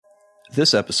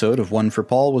This episode of One for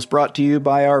Paul was brought to you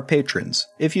by our patrons.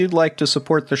 If you'd like to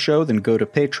support the show, then go to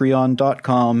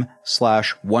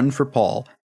patreon.com/oneforpaul.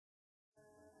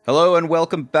 Hello and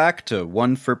welcome back to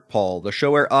One for Paul, the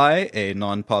show where I, a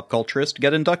non-pop culturist,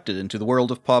 get inducted into the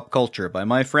world of pop culture by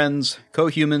my friends,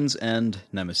 co-humans, and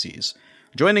nemeses.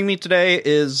 Joining me today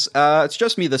is, it's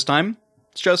just me this time.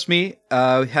 It's just me.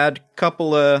 Had a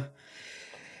couple of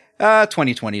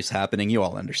 2020's happening, you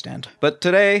all understand. But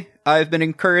today, I've been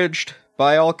encouraged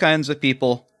by all kinds of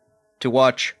people to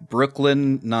watch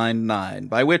Brooklyn Nine-Nine,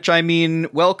 by which I mean,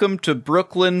 welcome to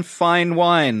Brooklyn Fine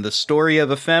Wine, the story of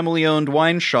a family-owned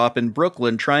wine shop in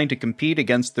Brooklyn trying to compete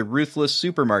against the ruthless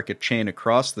supermarket chain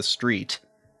across the street.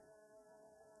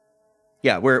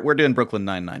 Yeah, we're doing Brooklyn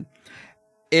Nine-Nine.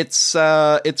 It's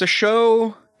a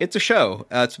show.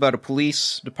 It's about a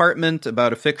police department,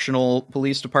 about a fictional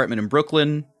police department in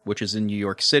Brooklyn, which is in New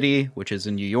York City, which is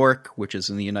in New York, which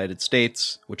is in the United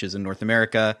States, which is in North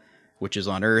America, which is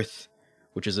on Earth,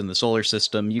 which is in the solar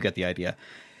system. You get the idea.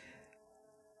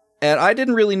 And I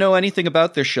didn't really know anything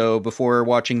about this show before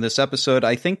watching this episode.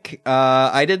 I think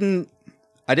I didn't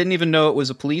even know it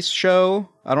was a police show.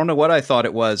 I don't know what I thought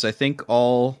it was. I think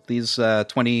all these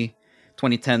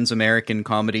 2010s American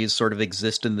comedies sort of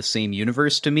exist in the same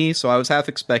universe to me, so I was half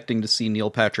expecting to see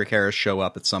Neil Patrick Harris show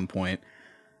up at some point.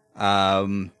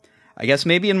 I guess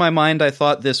maybe in my mind I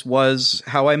thought this was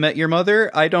How I Met Your Mother.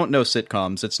 I don't know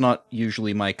sitcoms. It's not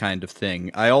usually my kind of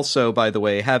thing. I also, by the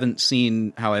way, haven't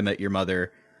seen How I Met Your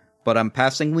Mother, but I'm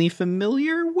passingly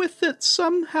familiar with it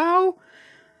somehow.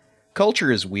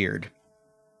 Culture is weird.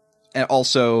 And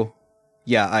also,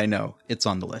 yeah, I know, it's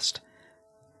on the list.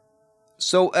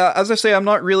 So, as I say, I'm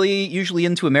not really usually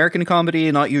into American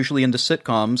comedy, not usually into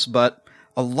sitcoms, but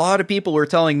a lot of people were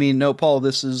telling me, no, Paul,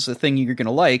 this is a thing you're going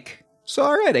to like. So,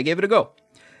 alright, I gave it a go.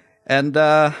 And,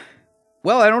 well,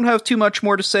 I don't have too much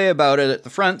more to say about it at the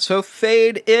front, so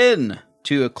fade in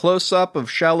to a close-up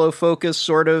of shallow focus,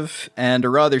 sort of, and a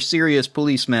rather serious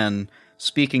policeman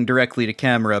speaking directly to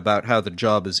camera about how the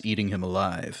job is eating him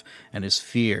alive, and his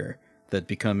fear that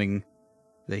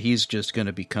he's just going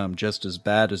to become just as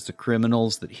bad as the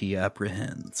criminals that he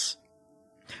apprehends.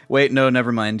 Wait, no,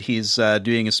 never mind. He's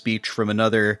doing a speech from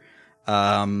another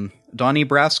Donnie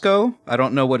Brasco. I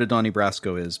don't know what a Donnie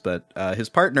Brasco is, but his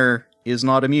partner is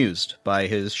not amused by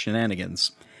his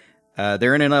shenanigans.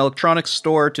 They're in an electronics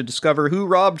store to discover who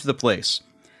robbed the place.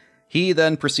 He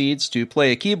then proceeds to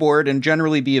play a keyboard and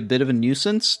generally be a bit of a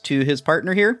nuisance to his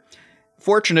partner here.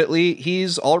 Fortunately,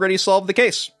 he's already solved the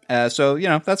case, so,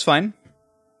 that's fine.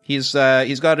 He's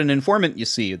got an informant, you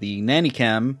see, the nanny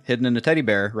cam hidden in a teddy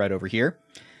bear right over here.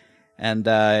 And,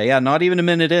 not even a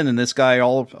minute in, and this guy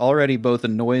already both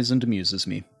annoys and amuses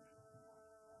me.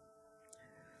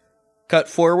 Cut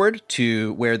forward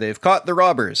to where they've caught the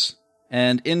robbers,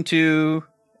 and and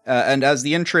as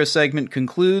the intro segment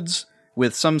concludes,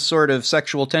 with some sort of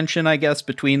sexual tension, I guess,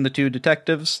 between the two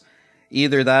detectives,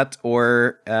 either that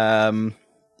or the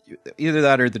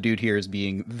dude here is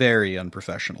being very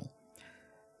unprofessional.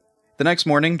 The next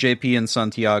morning, JP and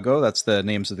Santiago, that's the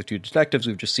names of the two detectives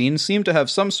we've just seen, seem to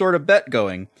have some sort of bet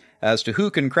going as to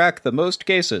who can crack the most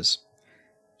cases.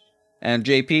 And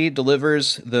JP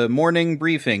delivers the morning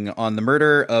briefing on the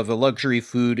murder of a luxury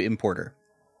food importer.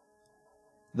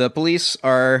 The police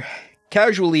are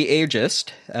casually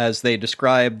ageist, as they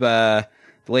describe the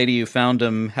lady who found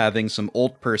him having some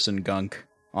old person gunk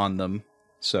on them.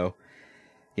 So,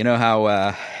 you know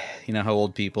how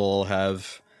old people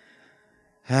have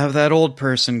that old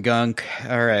person gunk.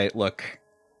 Alright, look.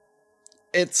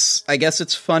 I guess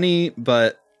it's funny,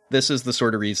 but this is the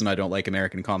sort of reason I don't like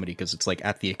American comedy, because it's like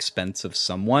at the expense of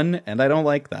someone, and I don't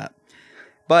like that.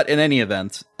 But in any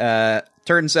event,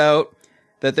 turns out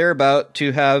that they're about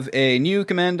to have a new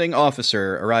commanding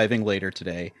officer arriving later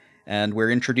today, and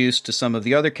we're introduced to some of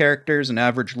the other characters, an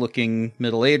average-looking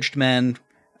middle-aged man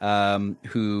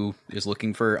who is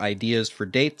looking for ideas for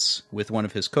dates with one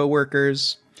of his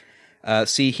co-workers.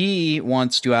 He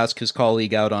wants to ask his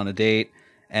colleague out on a date,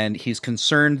 and he's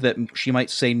concerned that she might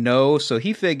say no, so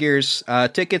he figures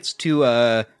tickets to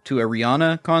a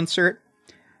Rihanna concert.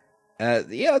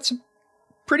 It's a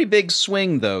pretty big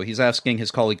swing, though. He's asking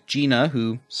his colleague Gina,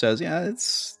 who says, how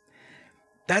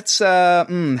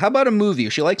about a movie?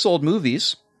 She likes old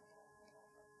movies.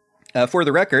 For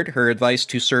the record, her advice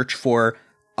to search for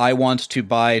I want to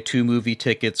buy 2 movie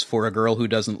tickets for a girl who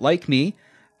doesn't like me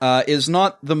is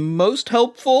not the most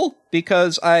helpful,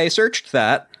 because I searched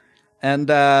that, and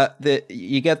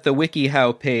you get the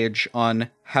WikiHow page on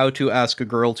how to ask a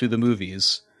girl to the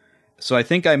movies. So I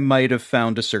think I might have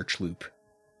found a search loop,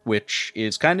 which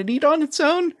is kind of neat on its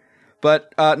own,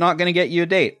 but not going to get you a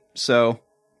date. So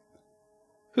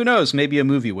Who knows, maybe a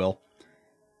movie will.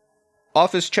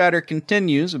 Office chatter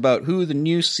continues about who the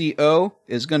new CO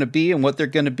is going to be and what they're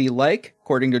going to be like,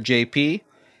 according to JP.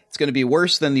 It's going to be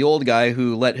worse than the old guy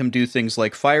who let him do things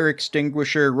like fire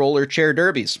extinguisher roller chair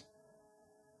derbies.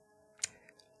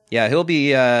 Yeah, he'll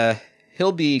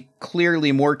be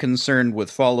clearly more concerned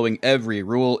with following every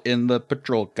rule in the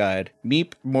patrol guide.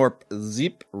 Meep, morp,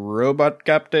 zip, robot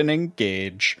captain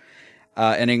engage.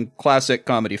 And in classic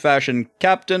comedy fashion,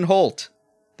 Captain Holt,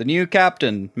 the new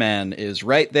captain man, is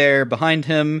right there behind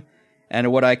him,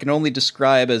 and what I can only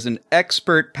describe as an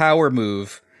expert power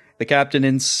move, the captain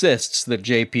insists that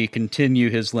JP continue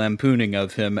his lampooning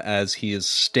of him as he is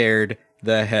stared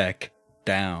the heck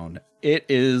down. It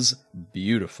is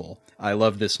beautiful. I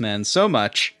love this man so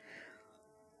much,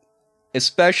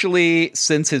 especially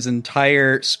since his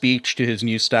entire speech to his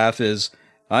new staff is,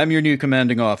 "I'm your new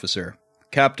commanding officer,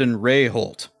 Captain Ray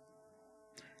Holt."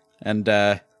 And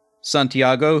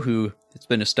Santiago, who it's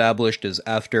been established is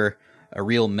after a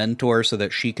real mentor so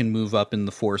that she can move up in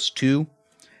the Force too,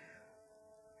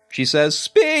 she says,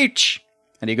 "Speech!"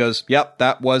 And he goes, "Yep,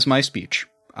 that was my speech.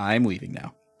 I'm leaving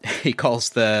now." He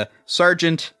calls the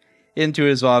sergeant into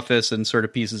his office and sort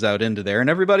of pieces out into there, and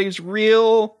everybody's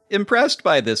real impressed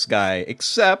by this guy,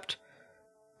 except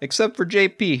for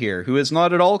JP here, who is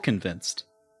not at all convinced.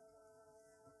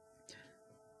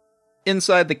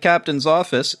 Inside the captain's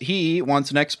office, he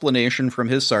wants an explanation from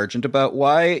his sergeant about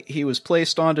why he was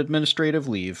placed on administrative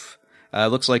leave.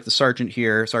 Looks like the sergeant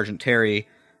here, Sergeant Terry,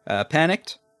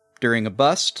 panicked during a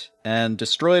bust and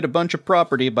destroyed a bunch of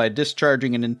property by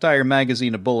discharging an entire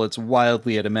magazine of bullets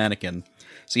wildly at a mannequin.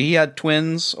 See, he had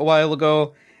twins a while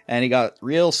ago, and he got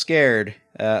real scared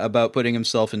about putting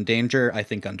himself in danger, I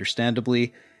think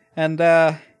understandably. And,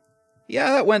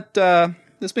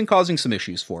 it's been causing some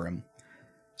issues for him.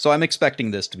 So I'm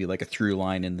expecting this to be like a through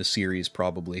line in the series,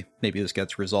 probably. Maybe this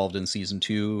gets resolved in Season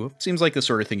 2. Seems like the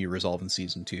sort of thing you resolve in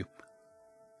Season 2.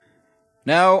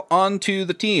 Now, on to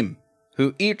the team,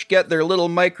 who each get their little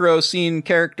micro scene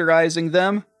characterizing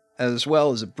them, as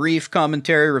well as a brief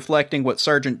commentary reflecting what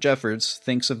Sergeant Jeffers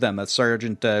thinks of them. That's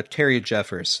Sergeant Terry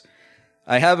Jeffers.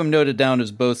 I have him noted down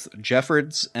as both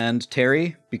Jeffords and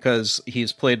Terry, because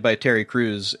he's played by Terry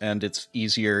Crews, and it's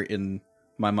easier in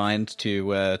my mind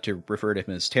to refer to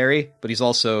him as Terry, but he's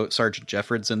also Sergeant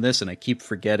Jeffords in this, and I keep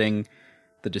forgetting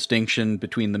the distinction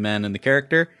between the man and the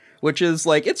character, which is,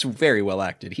 like, it's very well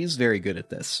acted. He's very good at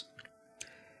this.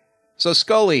 So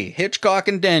Scully, Hitchcock,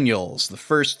 and Daniels, the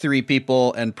first three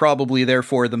people, and probably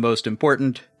therefore the most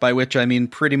important, by which I mean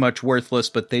pretty much worthless,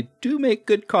 but they do make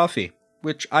good coffee,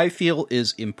 which I feel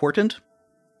is important.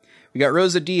 We got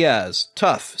Rosa Diaz,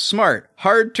 tough, smart,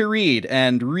 hard to read,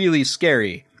 and really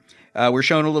scary. We're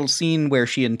shown a little scene where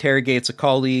she interrogates a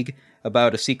colleague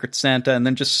about a Secret Santa and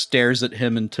then just stares at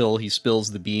him until he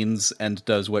spills the beans and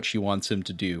does what she wants him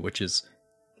to do, which is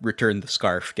return the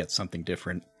scarf, get something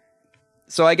different.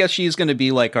 So I guess she's going to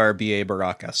be like our B.A.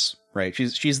 Baracus, right?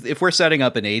 She's if we're setting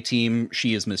up an A-team,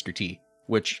 she is Mr. T,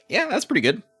 which, yeah, that's pretty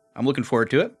good. I'm looking forward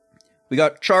to it. We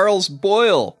got Charles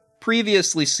Boyle,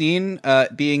 previously seen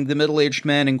being the middle-aged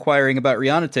man inquiring about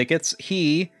Rihanna tickets.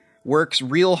 He works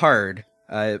real hard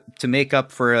to make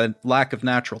up for a lack of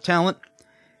natural talent.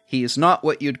 He is not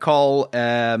what you'd call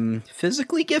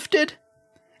physically gifted,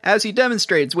 as he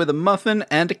demonstrates with a muffin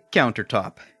and a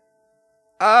countertop.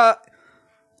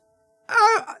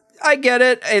 I get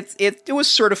it. It was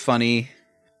sort of funny.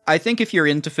 I think if you're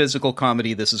into physical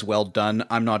comedy, this is well done.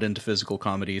 I'm not into physical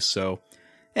comedy, so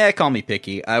call me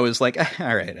picky. I was like,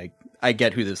 all right, I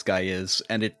get who this guy is,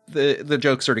 and the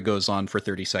joke sort of goes on for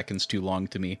 30 seconds too long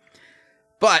to me.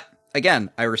 But again,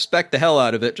 I respect the hell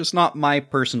out of it, just not my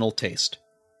personal taste.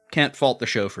 Can't fault the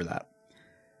show for that.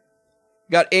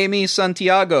 Got Amy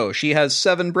Santiago. She has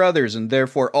 7 brothers and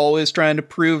therefore always trying to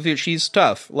prove that she's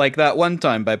tough, like that one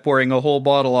time by pouring a whole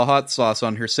bottle of hot sauce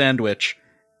on her sandwich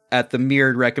at the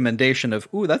mere recommendation of,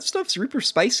 ooh, that stuff's super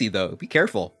spicy though, be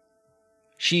careful.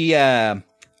 She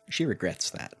regrets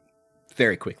that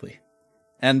very quickly.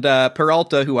 And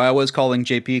Peralta, who I was calling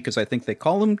JP because I think they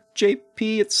call him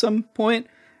JP at some point,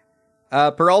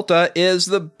 Peralta is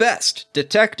the best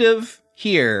detective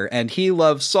here, and he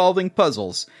loves solving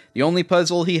puzzles. The only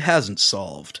puzzle he hasn't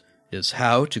solved is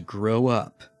how to grow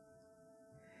up.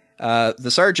 The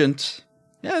sergeant,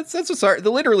 that's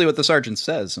literally what the sergeant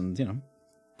says, and,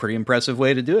 pretty impressive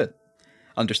way to do it.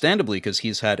 Understandably, because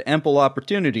he's had ample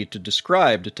opportunity to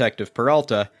describe Detective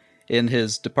Peralta in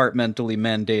his departmentally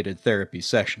mandated therapy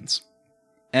sessions.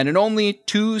 And in only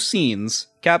 2 scenes,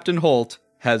 Captain Holt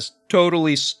has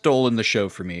totally stolen the show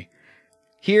for me.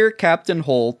 Here, Captain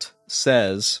Holt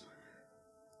says,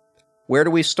 where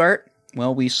do we start?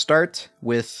 Well, we start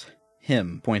with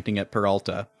him pointing at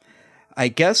Peralta. I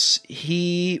guess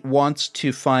he wants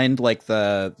to find, like,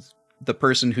 the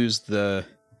person who's the...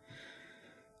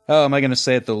 Oh, am I going to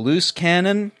say it? The loose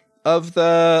cannon of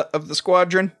the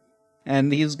squadron?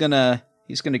 And he's gonna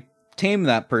tame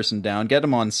that person down, get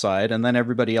him on side, and then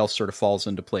everybody else sort of falls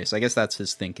into place. I guess that's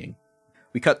his thinking.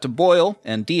 We cut to Boyle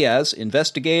and Diaz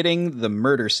investigating the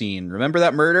murder scene. Remember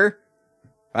that murder?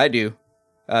 I do.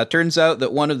 Turns out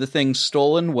that one of the things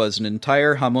stolen was an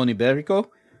entire jamón ibérico,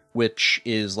 which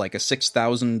is like a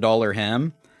 $6,000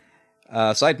 ham.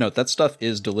 Side note, that stuff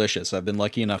is delicious. I've been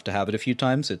lucky enough to have it a few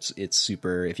times. It's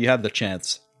super. If you have the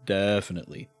chance,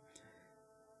 definitely.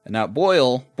 And now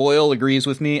Boyle agrees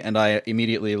with me, and I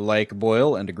immediately like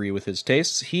Boyle and agree with his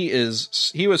tastes. He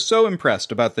was so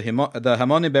impressed about the jamón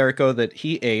ibérico that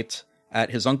he ate at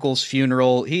his uncle's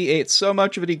funeral. He ate so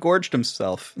much of it he gorged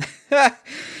himself.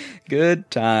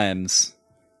 Good times.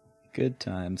 Good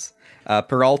times.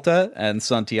 Peralta and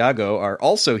Santiago are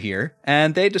also here,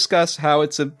 and they discuss how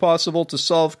it's impossible to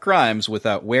solve crimes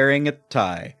without wearing a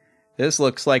tie. This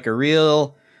looks like a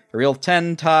real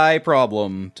 10-tie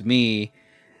problem to me.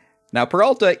 Now,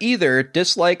 Peralta either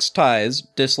dislikes ties,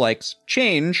 dislikes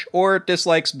change, or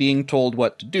dislikes being told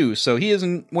what to do, so he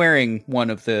isn't wearing one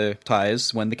of the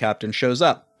ties when the captain shows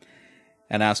up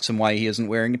and asks him why he isn't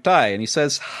wearing a tie. And he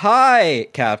says, "Hi,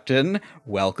 Captain,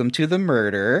 welcome to the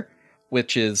murder,"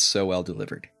 which is so well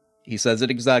delivered. He says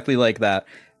it exactly like that.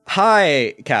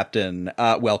 "Hi, Captain,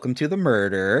 welcome to the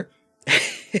murder."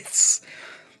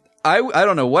 I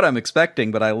don't know what I'm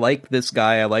expecting, but I like this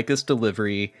guy. I like his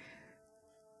delivery.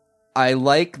 I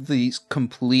like the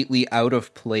completely out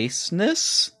of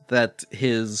placeness that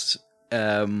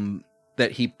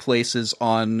that he places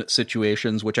on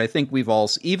situations, which I think we've all,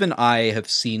 even I have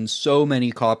seen so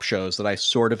many cop shows that I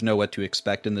sort of know what to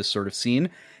expect in this sort of scene,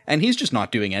 and he's just not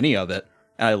doing any of it.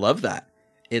 And I love that.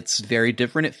 It's very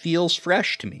different. It feels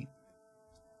fresh to me.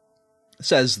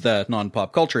 Says the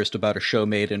non-pop culturist about a show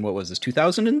made in, what was this,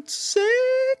 2006? ?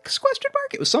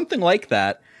 It was something like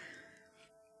that.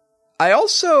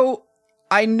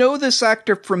 I know this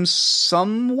actor from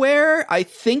somewhere. I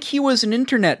think he was an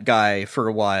internet guy for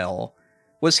a while.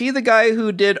 Was he the guy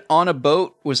who did On a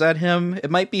Boat? Was that him?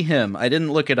 It might be him. I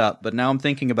didn't look it up, but now I'm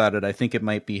thinking about it, I think it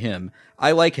might be him.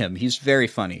 I like him. He's very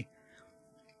funny.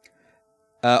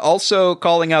 Also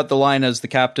calling out the line as the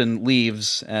captain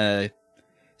leaves,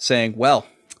 saying, "Well,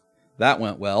 that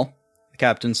went well." The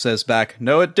captain says back,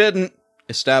 "No, it didn't,"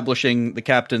 establishing the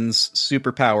captain's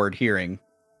superpowered hearing.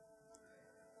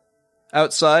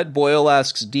 Outside, Boyle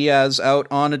asks Diaz out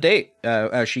on a date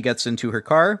as she gets into her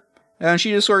car, and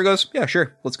she just sort of goes, "Yeah,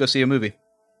 sure, let's go see a movie."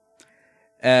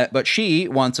 But she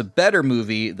wants a better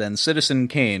movie than Citizen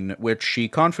Kane, which she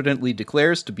confidently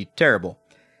declares to be terrible.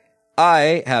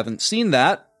 I haven't seen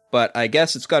that, but I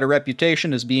guess it's got a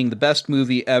reputation as being the best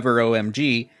movie ever,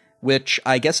 OMG, which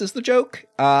I guess is the joke.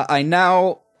 I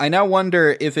now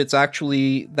wonder if it's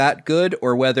actually that good,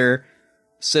 or whether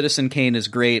Citizen Kane is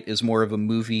great is more of a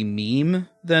movie meme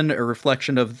than a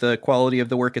reflection of the quality of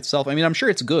the work itself. I mean, I'm sure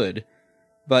it's good,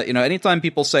 but, you know, anytime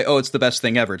people say, "Oh, it's the best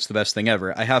thing ever, it's the best thing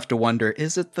ever," I have to wonder,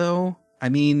 is it though? I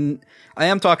mean, I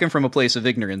am talking from a place of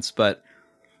ignorance, but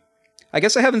I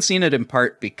guess I haven't seen it in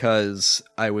part because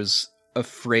I was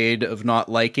afraid of not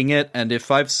liking it, and if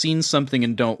I've seen something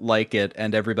and don't like it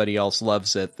and everybody else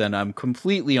loves it, then I'm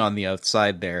completely on the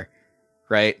outside there,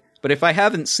 right? But if I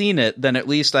haven't seen it, then at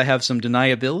least I have some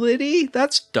deniability.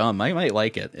 That's dumb. I might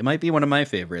like it. It might be one of my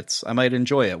favorites. I might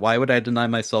enjoy it. Why would I deny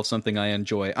myself something I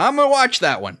enjoy? I'm gonna watch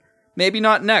that one. Maybe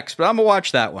not next, but I'm gonna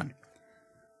watch that one.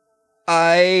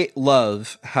 I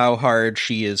love how hard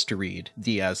she is to read.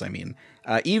 Diaz, I mean.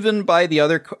 Even by the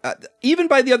other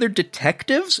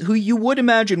detectives, who you would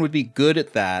imagine would be good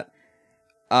at that,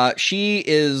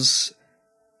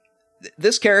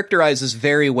 this characterizes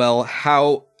very well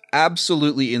how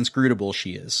absolutely inscrutable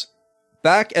she is.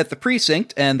 Back at the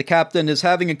precinct, and the captain is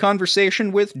having a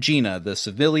conversation with Gina, the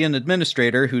civilian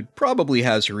administrator who probably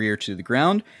has her ear to the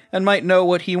ground, and might know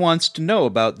what he wants to know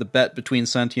about the bet between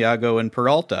Santiago and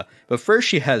Peralta. But first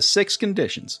she has 6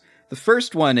 conditions. The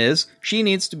first one is, she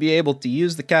needs to be able to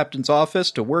use the captain's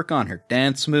office to work on her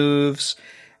dance moves.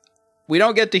 We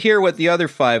don't get to hear what the other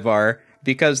 5 are,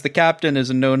 because the captain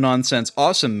is a no-nonsense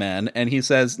awesome man, and he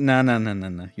says, no,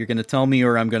 you're going to tell me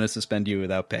or I'm going to suspend you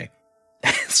without pay.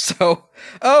 So,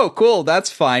 oh, cool,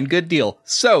 that's fine, good deal.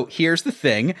 So, here's the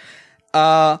thing.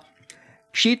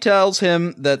 She tells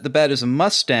him that the bet is a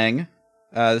Mustang.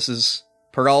 This is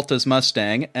Peralta's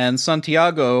Mustang, and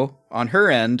Santiago, on her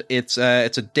end, it's a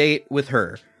date with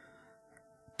her.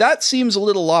 That seems a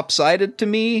little lopsided to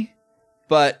me,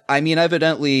 But, I mean,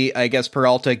 evidently, I guess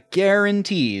Peralta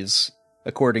guarantees,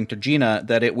 according to Gina,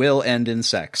 that it will end in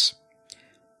sex.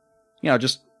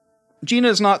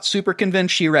 Gina's not super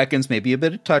convinced. She reckons maybe a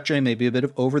bit of touching, maybe a bit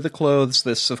of over the clothes.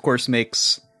 This, of course,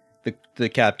 makes the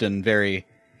captain very...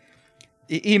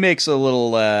 He makes a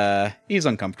little, he's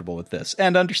uncomfortable with this.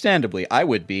 And understandably, I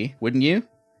would be, wouldn't you?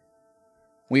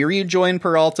 We rejoin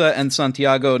Peralta and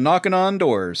Santiago knocking on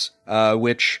doors,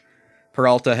 which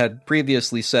Peralta had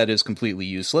previously said is completely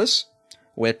useless,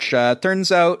 which turns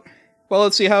out, well,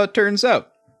 let's see how it turns out.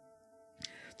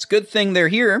 It's a good thing they're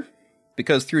here,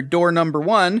 because through door number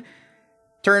 1,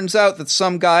 turns out that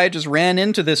some guy just ran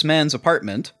into this man's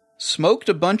apartment, smoked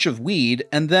a bunch of weed,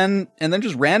 and then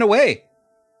just ran away.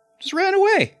 Just ran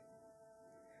away.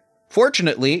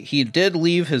 Fortunately, he did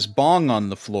leave his bong on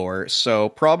the floor, so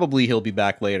probably he'll be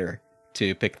back later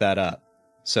to pick that up.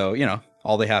 So,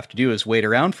 all they have to do is wait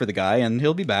around for the guy, and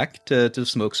he'll be back to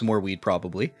smoke some more weed,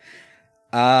 probably.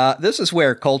 This is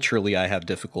where culturally I have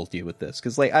difficulty with this,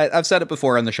 because I've said it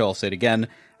before on the show, I'll say it again.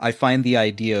 I find the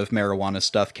idea of marijuana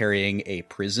stuff carrying a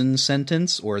prison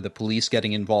sentence, or the police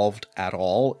getting involved at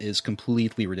all, is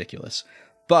completely ridiculous.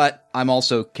 But I'm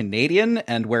also Canadian,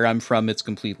 and where I'm from, it's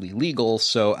completely legal,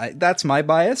 so that's my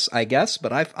bias, I guess,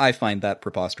 but I find that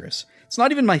preposterous. It's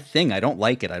not even my thing. I don't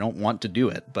like it. I don't want to do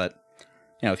it, but,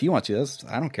 if you want to,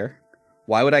 I don't care.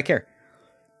 Why would I care?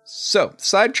 So,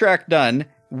 sidetrack done.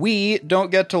 We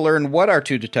don't get to learn what our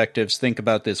two detectives think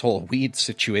about this whole weed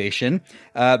situation,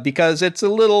 because it's a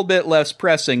little bit less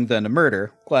pressing than a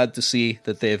murder. Glad to see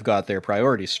that they've got their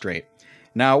priorities straight.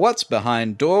 Now, what's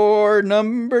behind door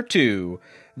number 2?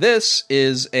 This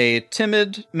is a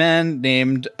timid man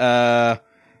named, I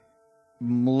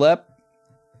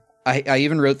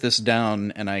even wrote this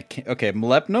down, and I can't... Okay,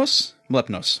 Mlepnos?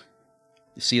 Mlepnos.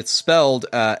 You see, it's spelled,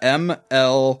 M-L-E-P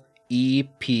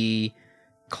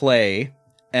Clay,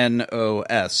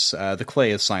 N-O-S. The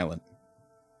Clay is silent.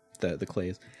 The Clay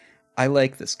is... I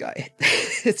like this guy.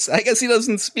 I guess he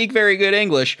doesn't speak very good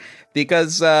English,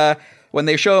 because, when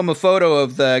they show him a photo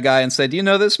of the guy and say, "Do you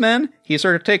know this man?" He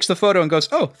sort of takes the photo and goes,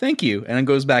 "Oh, thank you," and then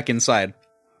goes back inside.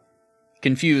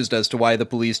 Confused as to why the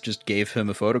police just gave him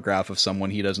a photograph of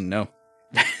someone he doesn't know.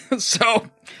 So,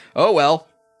 oh well.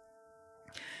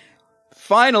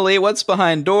 Finally, what's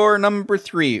behind door number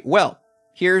 3? Well,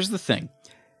 here's the thing.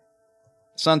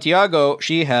 Santiago,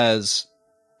 she has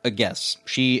a guess.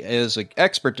 She is an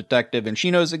expert detective, and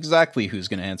she knows exactly who's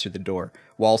going to answer the door.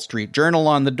 Wall Street Journal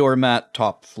on the doormat,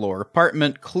 top floor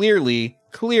apartment, clearly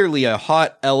a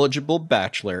hot, eligible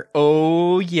bachelor.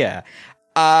 Oh, yeah.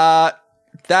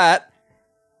 That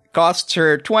costs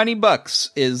her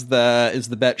 $20 is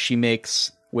the bet she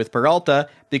makes with Peralta,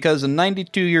 because a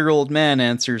 92-year-old man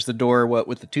answers the door,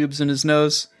 with the tubes in his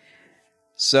nose.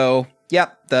 So, yeah,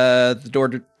 the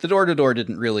door-to-door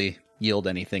didn't really yield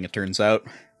anything, it turns out.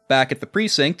 Back at the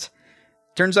precinct,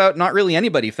 turns out not really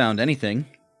anybody found anything.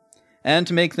 And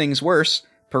to make things worse,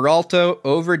 Peralta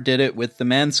overdid it with the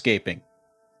manscaping.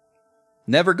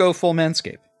 Never go full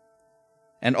manscape.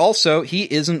 And also, he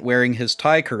isn't wearing his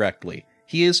tie correctly.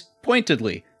 He is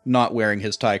pointedly not wearing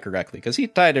his tie correctly, because he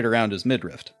tied it around his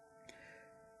midriff.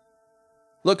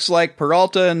 Looks like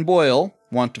Peralta and Boyle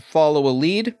want to follow a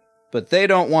lead, but they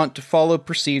don't want to follow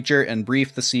procedure and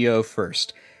brief the CO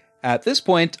first. At this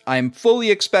point, I'm fully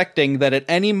expecting that at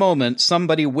any moment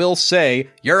somebody will say,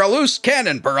 "You're a loose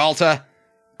cannon, Peralta!"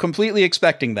 Completely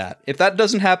expecting that. If that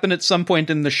doesn't happen at some point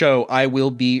in the show, I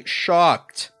will be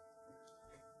shocked.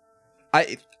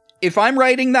 If I'm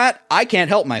writing that, I can't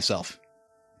help myself.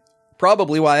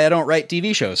 Probably why I don't write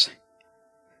TV shows.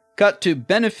 Cut to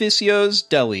Beneficio's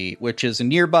Deli, which is a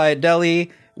nearby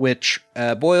deli, which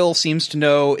Boyle seems to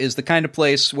know is the kind of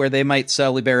place where they might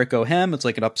sell Iberico ham. It's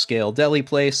like an upscale deli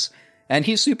place, and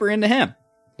he's super into ham.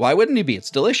 Why wouldn't he be? It's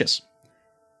delicious.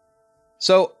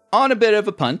 So, on a bit of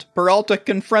a punt, Peralta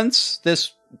confronts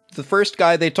the first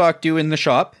guy they talk to in the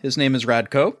shop. His name is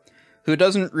Radko, who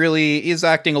is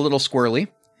acting a little squirrely.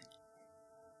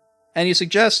 And he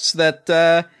suggests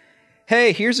that,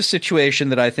 hey, here's a situation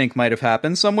that I think might have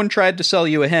happened. Someone tried to sell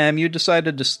you a ham, you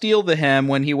decided to steal the ham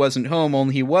when he wasn't home,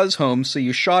 only he was home, so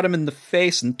you shot him in the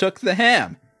face and took the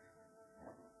ham.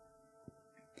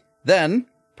 Then,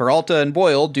 Peralta and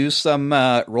Boyle do some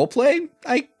roleplay,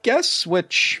 I guess,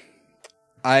 which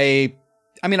I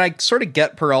sort of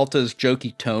get Peralta's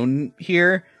jokey tone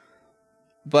here,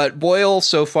 but Boyle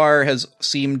so far has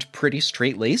seemed pretty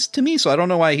straight-laced to me, so I don't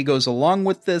know why he goes along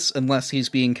with this unless he's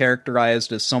being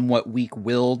characterized as somewhat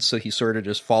weak-willed, so he sort of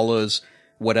just follows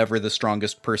whatever the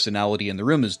strongest personality in the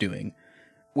room is doing.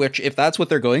 Which, if that's what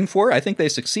they're going for, I think they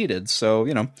succeeded, so,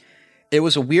 It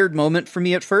was a weird moment for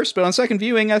me at first, but on second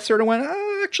viewing, I sort of went,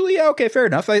 oh, actually, yeah, okay, fair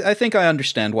enough. I think I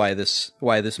understand why this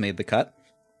made the cut.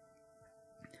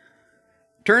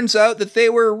 Turns out that they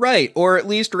were right, or at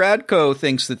least Radko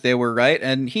thinks that they were right,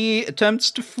 and he attempts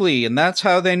to flee, and that's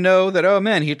how they know that, oh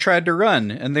man, he tried to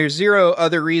run, and there's zero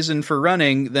other reason for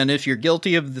running than if you're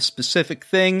guilty of the specific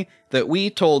thing that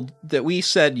we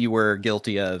said you were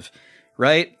guilty of,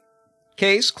 right?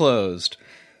 Case closed.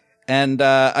 And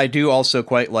I do also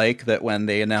quite like that when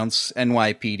they announce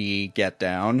NYPD Get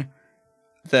Down,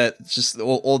 that just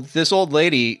this old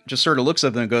lady just sort of looks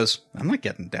at them and goes, I'm not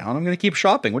getting down, I'm going to keep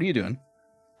shopping, what are you doing?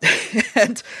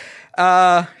 And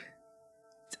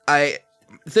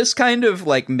this kind of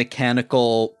like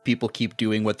mechanical people keep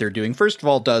doing what they're doing, first of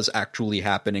all, does actually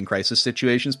happen in crisis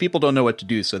situations. People don't know what to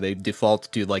do, so they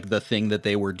default to like the thing that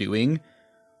they were doing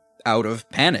out of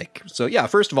panic. So yeah,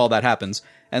 first of all, that happens.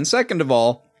 And second of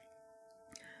all,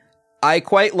 I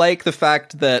quite like the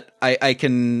fact that I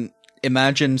can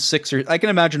imagine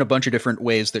a bunch of different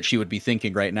ways that she would be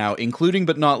thinking right now, including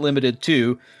but not limited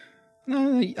to,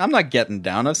 I'm not getting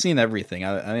down. I've seen everything.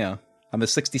 I'm a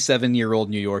 67-year-old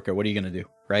New Yorker. What are you going to do,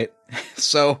 right?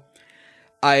 So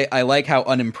I like how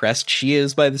unimpressed she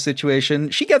is by the situation.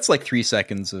 She gets like 3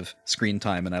 seconds of screen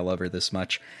time, and I love her this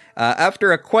much.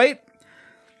 After a quite...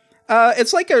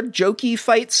 it's like a jokey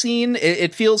fight scene.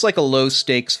 It feels like a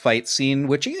low-stakes fight scene,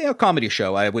 which, a comedy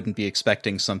show. I wouldn't be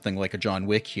expecting something like a John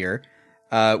Wick here.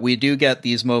 We do get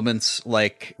these moments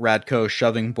like Radko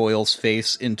shoving Boyle's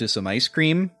face into some ice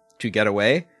cream to get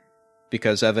away,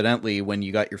 because evidently when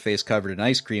you got your face covered in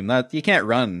ice cream, that you can't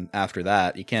run after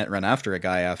that. You can't run after a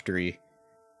guy after you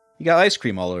got ice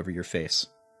cream all over your face.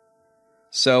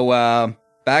 So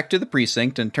back to the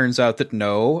precinct, and turns out that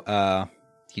no,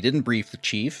 he didn't brief the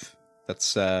chief.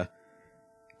 That's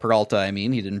Peralta, I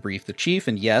mean. He didn't brief the chief,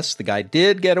 and yes, the guy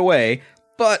did get away,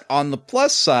 but on the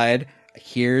plus side,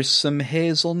 here's some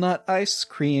hazelnut ice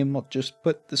cream. I'll just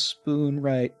put the spoon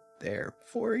right there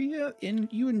for you, and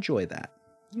you enjoy that.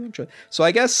 You enjoy. So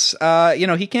I guess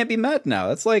he can't be mad now.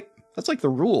 That's like the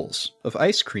rules of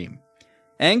ice cream.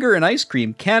 Anger and ice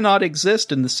cream cannot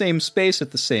exist in the same space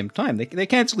at the same time. They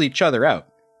cancel each other out.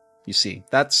 You see,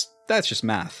 that's just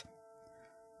math.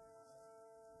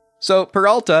 So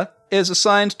Peralta is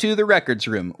assigned to the records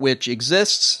room, which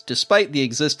exists despite the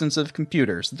existence of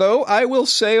computers. Though I will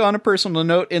say, on a personal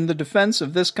note, in the defense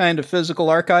of this kind of physical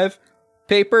archive,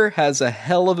 paper has a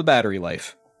hell of a battery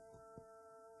life.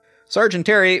 Sergeant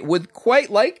Terry would quite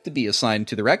like to be assigned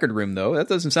to the record room, though. That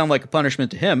doesn't sound like a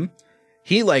punishment to him.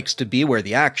 He likes to be where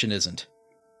the action isn't.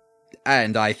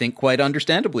 And I think quite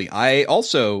understandably, I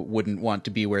also wouldn't want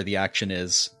to be where the action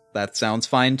is. That sounds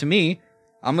fine to me.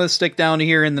 I'm going to stick down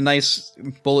here in the nice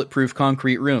bulletproof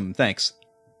concrete room, thanks.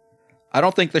 I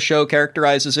don't think the show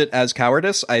characterizes it as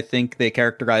cowardice. I think they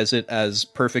characterize it as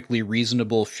perfectly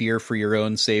reasonable fear for your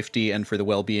own safety and for the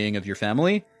well-being of your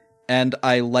family. And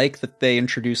I like that they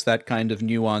introduce that kind of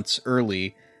nuance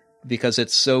early, because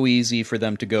it's so easy for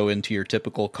them to go into your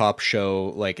typical cop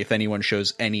show, like if anyone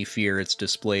shows any fear, it's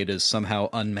displayed as somehow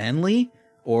unmanly,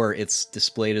 or it's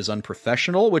displayed as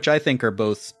unprofessional, which I think are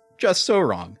both just so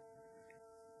wrong.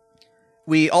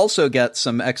 We also get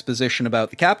some exposition about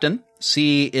the captain.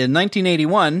 See, in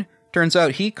 1981, turns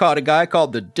out he caught a guy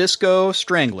called the Disco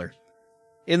Strangler.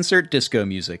 Insert disco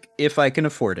music, if I can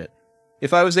afford it.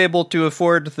 If I was able to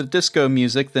afford the disco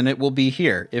music, then it will be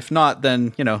here. If not,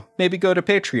 then, maybe go to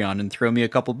Patreon and throw me a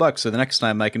couple bucks so the next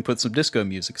time I can put some disco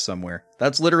music somewhere.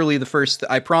 That's literally the first...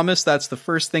 I promise that's the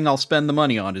first thing I'll spend the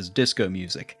money on is disco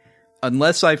music.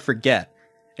 Unless I forget.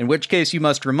 In which case you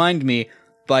must remind me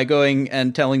by going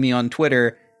and telling me on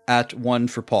Twitter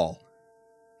 @1forpaul.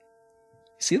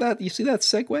 You see that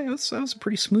segue? That was a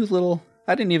pretty smooth little...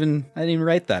 I didn't even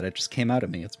write that. It just came out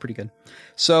of me. It's pretty good.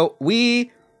 So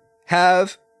we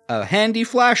have a handy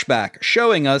flashback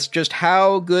showing us just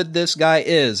how good this guy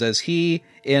is, as he,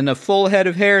 in a full head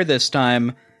of hair this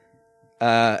time,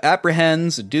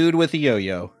 apprehends a dude with a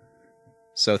yo-yo.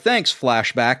 So thanks,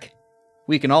 flashback.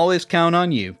 We can always count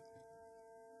on you.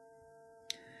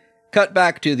 Cut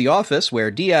back to the office,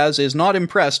 where Diaz is not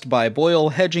impressed by Boyle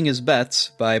hedging his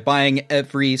bets by buying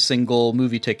every single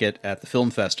movie ticket at the film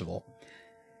festival.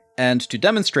 And to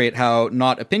demonstrate how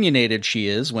not opinionated she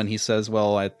is when he says,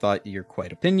 well, I thought you're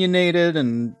quite opinionated,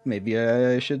 and maybe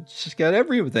I should just get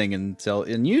everything and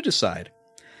you decide.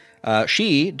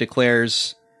 She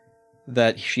declares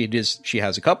that she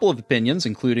has a couple of opinions,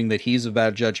 including that he's a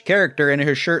bad judge character and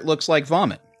his shirt looks like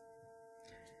vomit.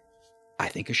 I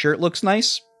think his shirt looks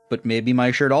nice, but maybe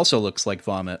my shirt also looks like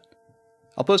vomit.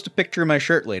 I'll post a picture of my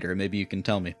shirt later, maybe you can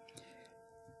tell me.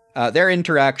 Their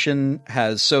interaction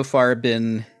has so far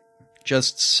been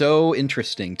just so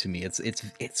interesting to me.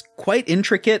 It's quite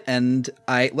intricate, and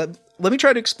let me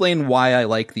try to explain why I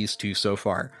like these two so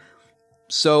far.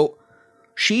 So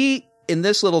she, in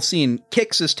this little scene,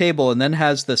 kicks his table and then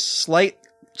has the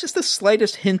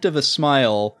slightest hint of a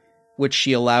smile, which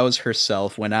she allows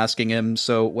herself when asking him,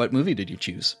 so what movie did you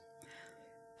choose?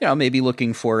 Maybe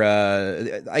looking for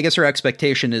I guess her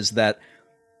expectation is that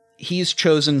he's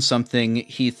chosen something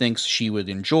he thinks she would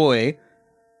enjoy,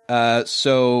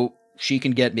 so she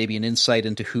can get maybe an insight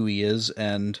into who he is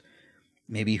and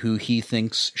maybe who he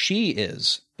thinks she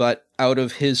is. But out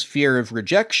of his fear of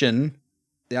rejection,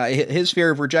 got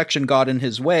in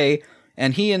his way,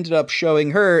 and he ended up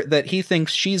showing her that he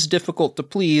thinks she's difficult to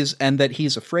please and that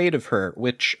he's afraid of her,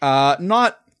 which,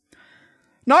 not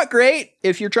great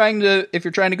if you're trying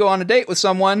to go on a date with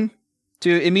someone,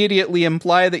 to immediately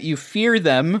imply that you fear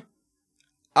them.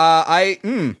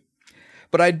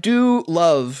 But I do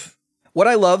love, what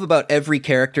I love about every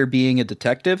character being a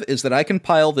detective is that I can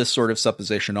pile this sort of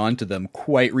supposition onto them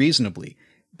quite reasonably,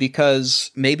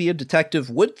 because maybe a detective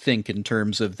would think in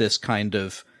terms of this kind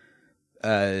of,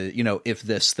 if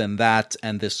this, then that,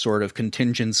 and this sort of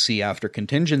contingency after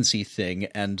contingency thing,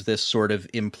 and this sort of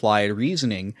implied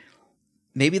reasoning.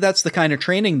 Maybe that's the kind of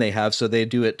training they have, so they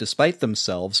do it despite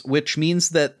themselves, which means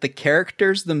that the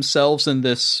characters themselves in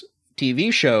this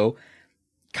TV show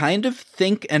kind of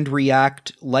think and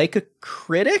react like a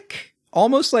critic,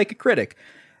 almost like a critic.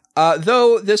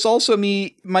 Though this also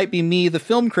might be me, the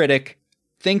film critic,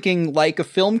 thinking like a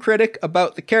film critic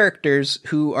about the characters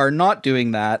who are not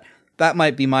doing that. That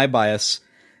might be my bias.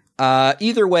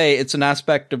 Either way, it's an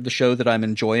aspect of the show that I'm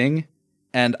enjoying,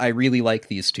 and I really like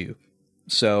these two.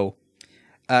 So,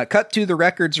 cut to the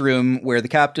records room where the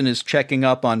captain is checking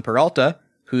up on Peralta,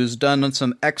 who's done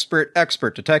some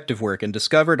expert detective work and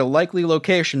discovered a likely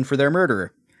location for their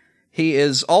murderer. He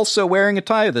is also wearing a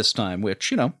tie this time,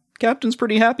 which, Captain's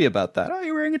pretty happy about that. Oh,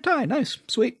 you're wearing a tie. Nice.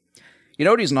 Sweet. You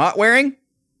know what he's not wearing?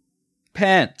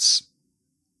 Pants.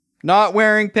 Not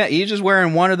wearing pants. He's just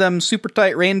wearing one of them super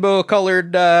tight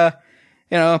rainbow-colored,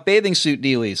 bathing suit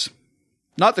dealies.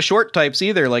 Not the short types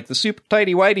either, like the super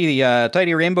tighty-whitey,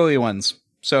 tighty rainbowy ones.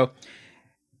 So,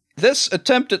 this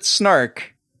attempt at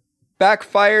snark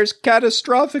backfires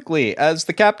catastrophically as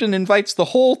the captain invites the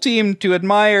whole team to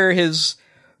admire his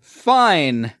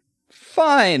fine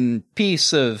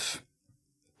piece of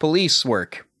police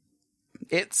work.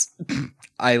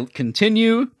 I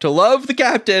continue to love the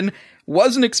captain.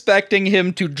 Wasn't expecting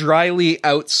him to dryly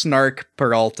outsnark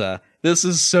Peralta. This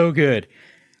is so good.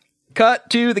 Cut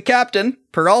to the captain,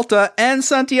 Peralta, and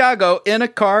Santiago in a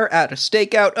car at a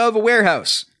stakeout of a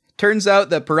warehouse. Turns out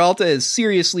that Peralta is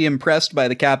seriously impressed by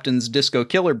the captain's disco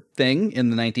killer thing in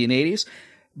the 1980s,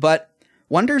 but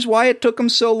wonders why it took him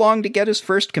so long to get his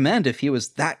first command if he was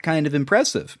that kind of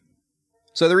impressive.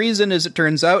 So the reason, as it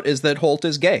turns out, is that Holt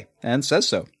is gay, and says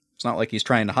so. It's not like he's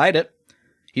trying to hide it.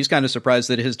 He's kind of surprised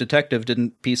that his detective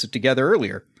didn't piece it together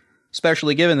earlier,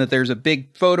 especially given that there's a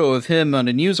big photo of him on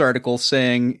a news article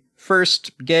saying,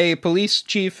 first gay police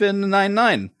chief in the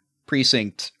 9-9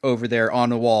 precinct over there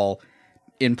on a wall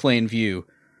in plain view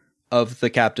of the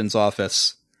captain's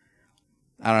office.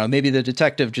 I don't know, maybe the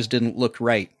detective just didn't look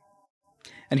right.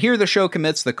 And here the show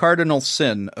commits the cardinal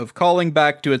sin of calling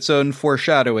back to its own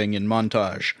foreshadowing in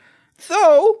montage.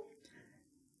 Though,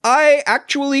 I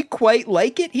actually quite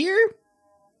like it here.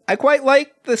 I quite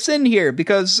like the sin here,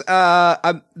 because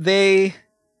what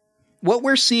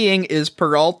we're seeing is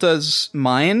Peralta's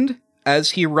mind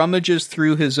as he rummages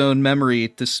through his own memory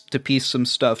to piece some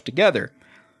stuff together.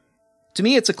 To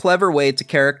me, it's a clever way to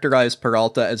characterize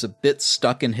Peralta as a bit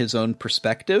stuck in his own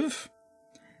perspective,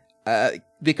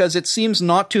 because it seems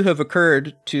not to have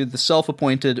occurred to the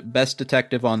self-appointed best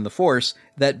detective on the force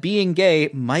that being gay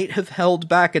might have held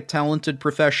back a talented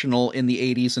professional in the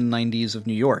 80s and 90s of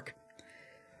New York.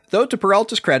 Though to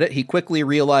Peralta's credit, he quickly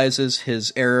realizes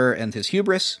his error and his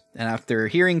hubris, and after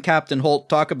hearing Captain Holt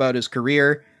talk about his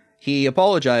career, he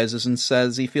apologizes and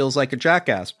says he feels like a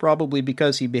jackass, probably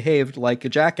because he behaved like a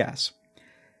jackass.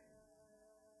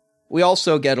 We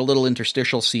also get a little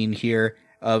interstitial scene here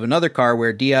of another car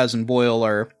where Diaz and Boyle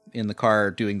are in the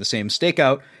car doing the same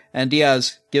stakeout, and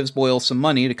Diaz gives Boyle some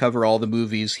money to cover all the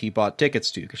movies he bought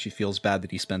tickets to, because she feels bad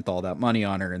that he spent all that money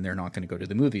on her and they're not going to go to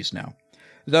the movies now.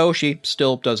 Though she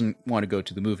still doesn't want to go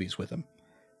to the movies with him.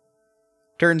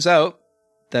 Turns out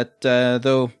that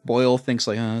though Boyle thinks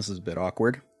like, oh, this is a bit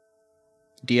awkward,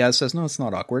 Diaz says, no, it's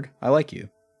not awkward. I like you.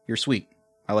 You're sweet.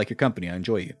 I like your company. I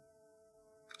enjoy you.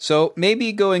 So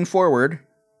maybe going forward,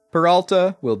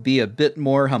 Peralta will be a bit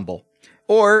more humble.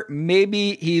 Or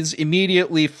maybe he's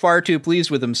immediately far too pleased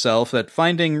with himself at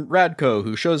finding Radko,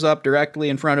 who shows up directly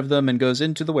in front of them and goes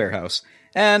into the warehouse.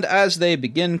 And as they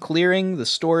begin clearing the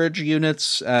storage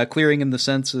units, clearing in the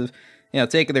sense of,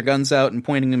 taking their guns out and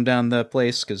pointing them down the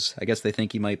place, because I guess they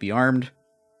think he might be armed,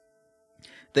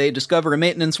 they discover a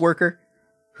maintenance worker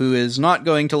who is not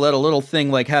going to let a little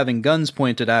thing like having guns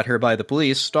pointed at her by the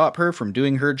police stop her from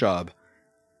doing her job.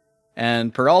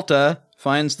 And Peralta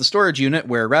finds the storage unit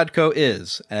where Radko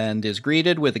is, and is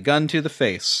greeted with a gun to the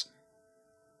face.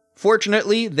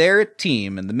 Fortunately, they're a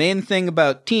team, and the main thing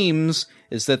about teams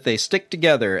is that they stick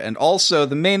together, and also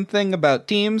the main thing about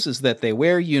teams is that they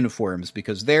wear uniforms,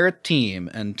 because they're a team,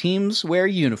 and teams wear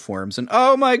uniforms, and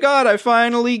oh my god, I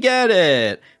finally get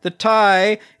it! The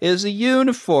tie is a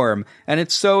uniform, and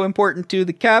it's so important to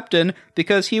the captain,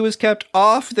 because he was kept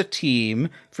off the team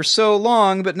for so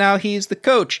long, but now he's the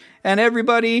coach, and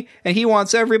he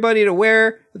wants everybody to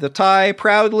wear the tie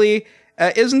proudly.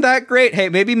 Isn't that great? Hey,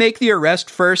 maybe make the arrest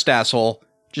first, asshole.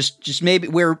 Just maybe,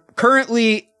 we're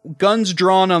currently guns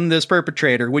drawn on this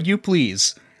perpetrator, would you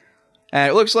please?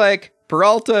 And it looks like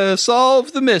Peralta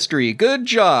solved the mystery. Good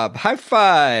job. High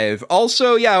five.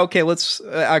 Also, okay, let's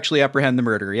actually apprehend the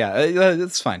murderer.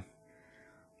 That's fine.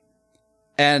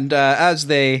 And as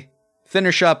they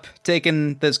finish up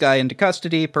taking this guy into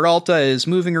custody, Peralta is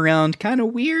moving around kind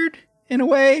of weird, in a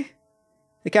way.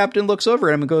 The captain looks over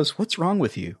at him and goes, "What's wrong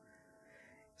with you?"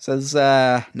 Says,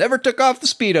 "Never took off the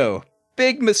Speedo.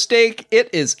 Big mistake, it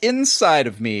is inside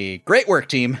of me. Great work,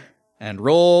 team." And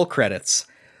roll credits.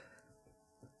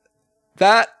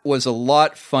 That was a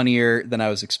lot funnier than I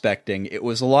was expecting. It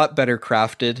was a lot better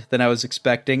crafted than I was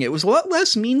expecting. It was a lot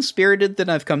less mean-spirited than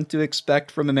I've come to expect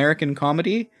from American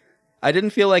comedy. I didn't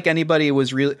feel like anybody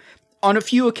was really... On a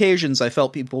few occasions, I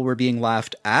felt people were being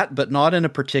laughed at, but not in a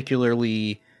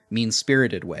particularly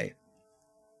mean-spirited way.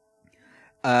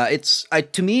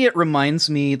 To me,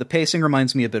 the pacing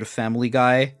reminds me a bit of Family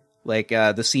Guy. Like,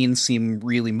 the scenes seem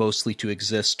really mostly to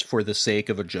exist for the sake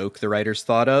of a joke the writers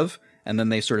thought of, and then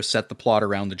they sort of set the plot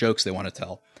around the jokes they want to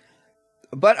tell.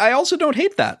 But I also don't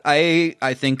hate that. I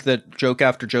think that joke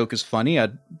after joke is funny,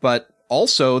 but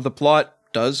also the plot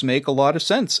does make a lot of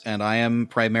sense, and I am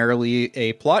primarily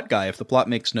a plot guy. If the plot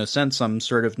makes no sense, I'm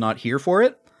sort of not here for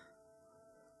it.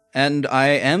 And I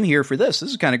am here for this.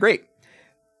 This is kind of great.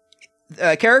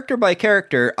 Character by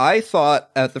character, I thought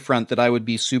at the front that I would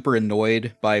be super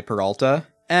annoyed by Peralta,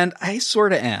 and I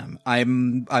sort of am.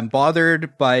 I'm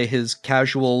bothered by his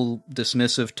casual,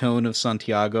 dismissive tone of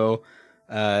Santiago.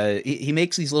 He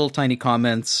makes these little tiny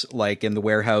comments, like in the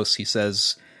warehouse, he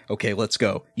says, "Okay, let's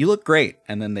go. You look great,"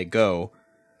 and then they go.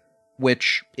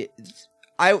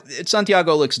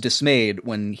 Santiago looks dismayed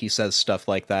when he says stuff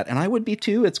like that, and I would be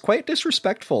too. It's quite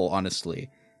disrespectful, honestly.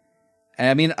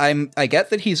 I mean, I get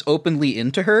that he's openly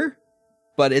into her,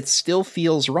 but it still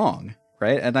feels wrong,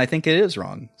 right? And I think it is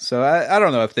wrong. So I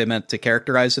don't know if they meant to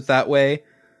characterize it that way.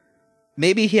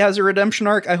 Maybe he has a redemption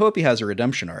arc. I hope he has a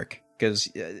redemption arc, because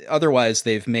otherwise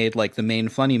they've made like the main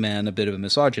funny man a bit of a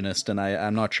misogynist, and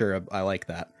I'm not sure I like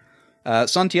that.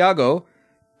 Santiago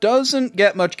doesn't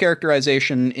get much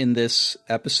characterization in this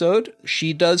episode.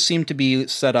 She does seem to be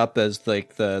set up as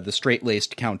like the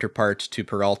straight-laced counterpart to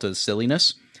Peralta's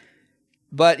silliness.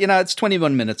 But, it's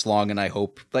 21 minutes long, and I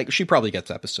hope, she probably gets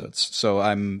episodes, so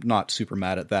I'm not super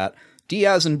mad at that.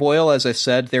 Diaz and Boyle, as I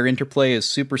said, their interplay is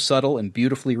super subtle and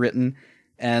beautifully written,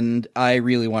 and I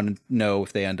really want to know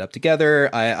if they end up together.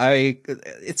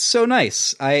 It's so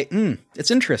nice.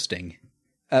 It's interesting.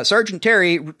 Sergeant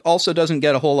Terry also doesn't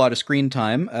get a whole lot of screen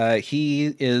time.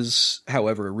 He is,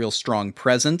 however, a real strong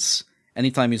presence.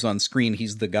 Anytime he's on screen,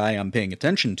 he's the guy I'm paying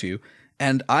attention to.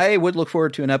 And I would look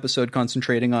forward to an episode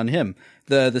concentrating on him.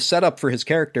 The setup for his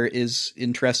character is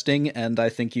interesting, and I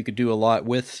think you could do a lot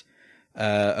with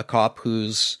a cop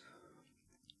who's,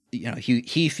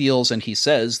 he feels and he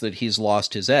says that he's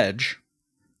lost his edge.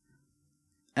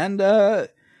 And,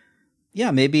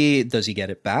 maybe does he get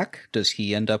it back? Does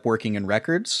he end up working in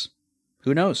records?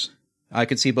 Who knows? I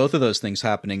could see both of those things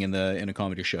happening in a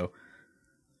comedy show.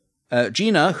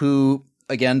 Gina, who...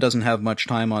 again, doesn't have much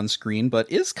time on screen,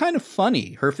 but is kind of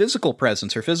funny. Her physical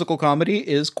presence, her physical comedy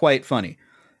is quite funny.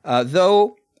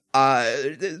 Though,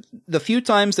 the few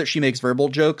times that she makes verbal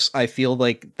jokes, I feel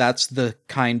like that's the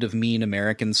kind of mean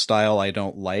American style I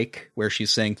don't like, where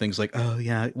she's saying things like, "Oh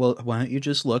yeah, well, why don't you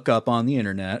just look up on the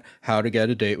internet how to get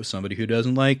a date with somebody who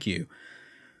doesn't like you?"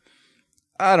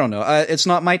 I don't know. It's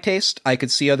not my taste. I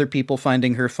could see other people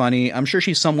finding her funny. I'm sure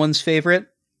she's someone's favorite,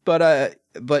 but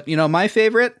my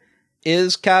favorite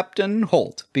is Captain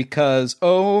Holt, because,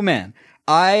 oh man,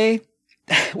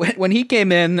 when he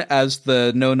came in as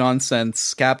the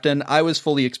no-nonsense captain, I was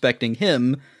fully expecting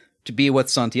him to be what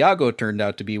Santiago turned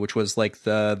out to be, which was like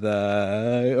I'm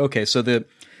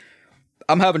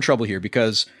having trouble here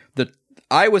because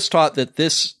I was taught that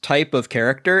this type of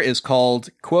character is called,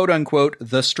 quote-unquote,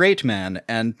 the straight man,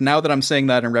 and now that I'm saying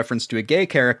that in reference to a gay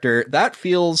character, that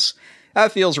feels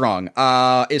wrong.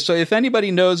 So if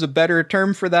anybody knows a better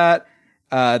term for that,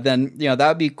 then,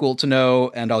 that'd be cool to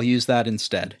know, and I'll use that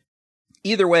instead.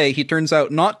 Either way, he turns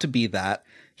out not to be that.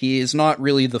 He is not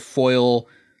really the foil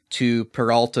to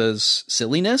Peralta's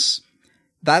silliness.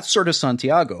 That's sort of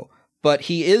Santiago. But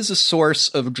he is a source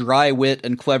of dry wit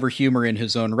and clever humor in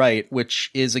his own right,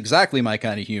 which is exactly my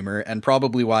kind of humor, and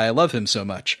probably why I love him so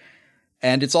much.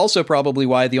 And it's also probably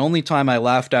why the only time I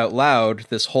laughed out loud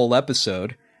this whole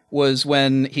episode was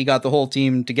when he got the whole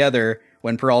team together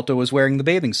when Peralta was wearing the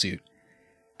bathing suit.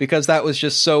 Because that was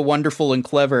just so wonderful and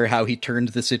clever how he turned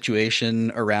the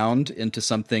situation around into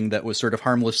something that was sort of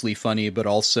harmlessly funny, but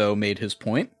also made his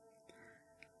point.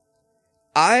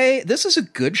 This is a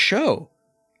good show.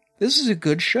 This is a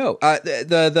good show.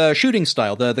 The shooting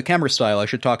style, the camera style, I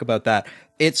should talk about that.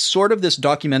 It's sort of this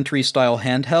documentary style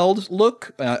handheld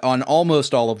look on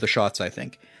almost all of the shots, I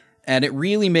think. And it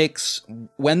really makes,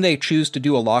 when they choose to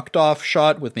do a locked off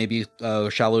shot with maybe a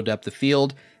shallow depth of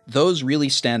field, those really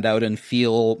stand out and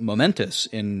feel momentous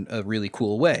in a really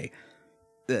cool way.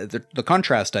 The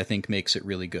contrast, I think, makes it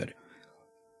really good.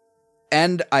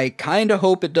 And I kind of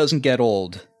hope it doesn't get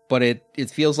old, but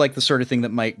it feels like the sort of thing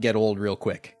that might get old real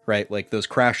quick, right? Like those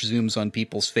crash zooms on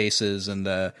people's faces and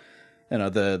the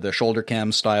shoulder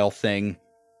cam style thing.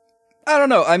 I don't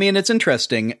know. I mean, it's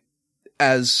interesting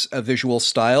as a visual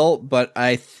style, but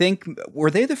I think,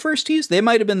 were they the first to use? They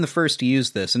might have been the first to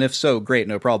use this, and if so, great,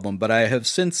 no problem. But I have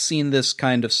since seen this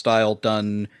kind of style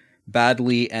done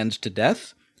badly and to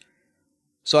death.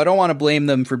 So I don't want to blame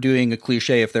them for doing a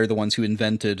cliche if they're the ones who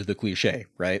invented the cliche,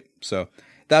 right? So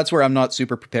that's where I'm not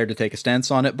super prepared to take a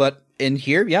stance on it. But in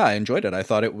here, yeah, I enjoyed it. I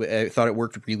thought it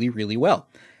worked really, really well.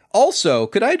 Also,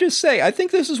 could I just say, I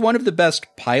think this is one of the best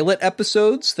pilot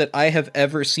episodes that I have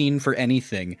ever seen for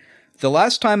anything. The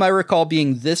last time I recall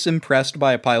being this impressed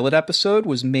by a pilot episode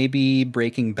was maybe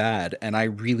Breaking Bad, and I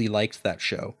really liked that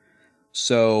show.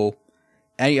 So,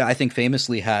 I think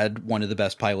famously had one of the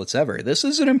best pilots ever. This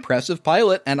is an impressive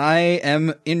pilot, and I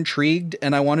am intrigued,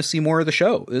 and I want to see more of the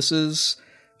show.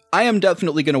 I am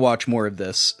definitely going to watch more of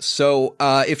this. So,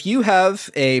 if you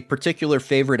have a particular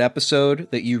favorite episode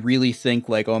that you really think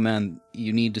like, oh man,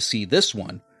 you need to see this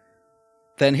one,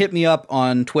 then hit me up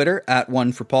on Twitter at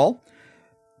 @OneForPaul.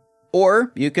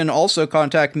 Or you can also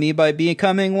contact me by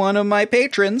becoming one of my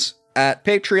patrons at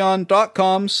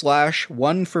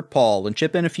patreon.com/OneForPaul and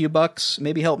chip in a few bucks,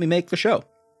 maybe help me make the show.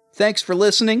 Thanks for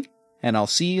listening, and I'll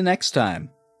see you next time.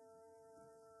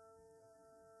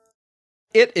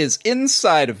 It is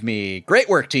inside of me. Great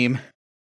work, team.